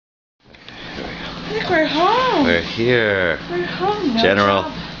Look, we're home. We're here. We're home. No General.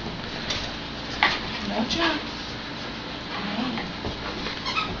 job. No job.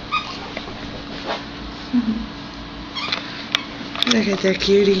 Look at that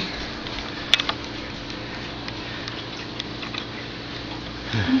cutie.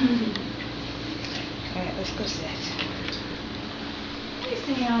 Alright, let's go sit. Hey,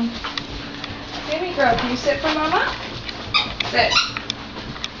 Sam. Sammy girl, can you sit for Mama? Sit.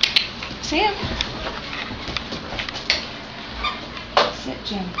 Sam. Sit,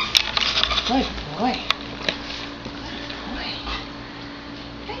 Jim. Good boy. Good boy.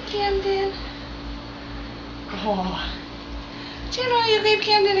 Hi, Camden. Oh. General, you gave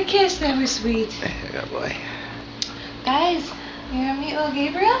Camden a kiss. That was sweet. Good boy. Guys, you want to meet little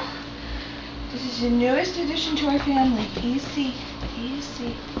Gabriel? This is the newest addition to our family. Easy.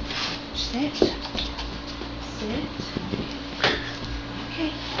 Easy. Sit. Sit.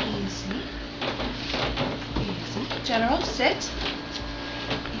 Okay. Easy. Easy. General, sit. Easy.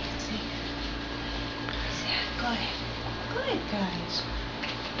 Easy. Good. Good, guys.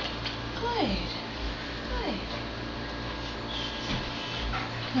 Good. Good.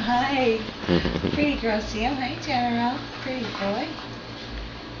 Hi. Pretty girl, Sam. Hi, General. Pretty boy.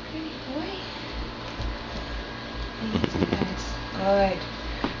 Pretty boy. Easy, guys. Good.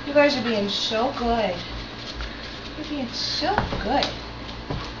 You guys are being so good. You're being so good.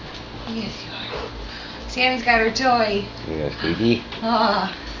 Yes, you are. Sammy's got her toy. You got Phoebe?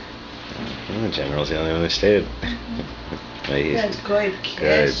 Ah. Oh, General's the only one who stayed. That's good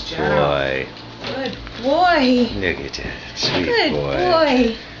kiss, Good General. boy. Good boy. Look at that. Sweet Good boy.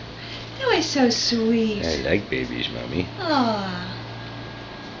 boy. That was so sweet. I like babies, Mommy. Ah.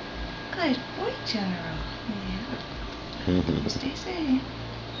 Good boy, General. Yeah. Stay safe.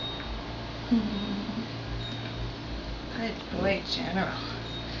 Good boy, General.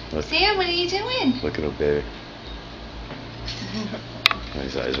 Look, Sam, what are you doing? look at him, baby.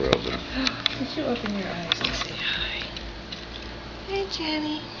 His eyes were open. Did you open your eyes and say hi? Hey,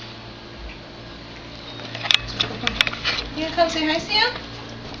 Jenny. You gonna come say hi, Sam?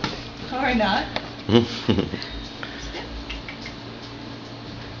 Or not?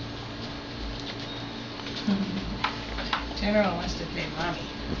 General wants to say mommy.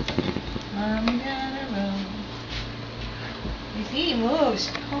 Mommy down the road. You see, he moves.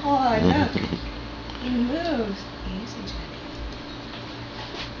 Oh, look. He moves. Easy, Jenny.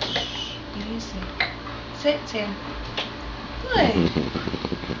 Easy. Sit, Sam. Good.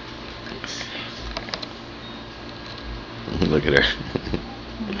 Look at her.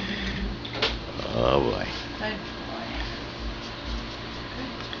 Oh boy. Good boy.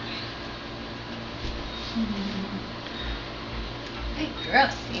 Good boy. Hey, girl,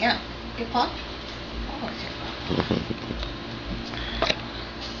 Sam. Good paw? Oh, good paw.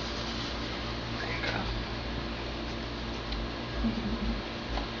 Good girl.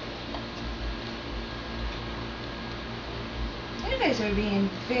 You guys are being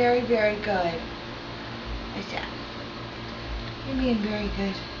very, very good. Like that. You're being very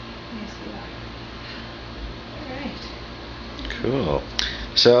good. Yes, you are. Alright. Cool.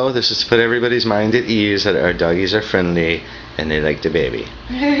 So this is to put everybody's mind at ease that our doggies are friendly and they like the baby.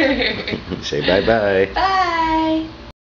 Say bye-bye. Bye.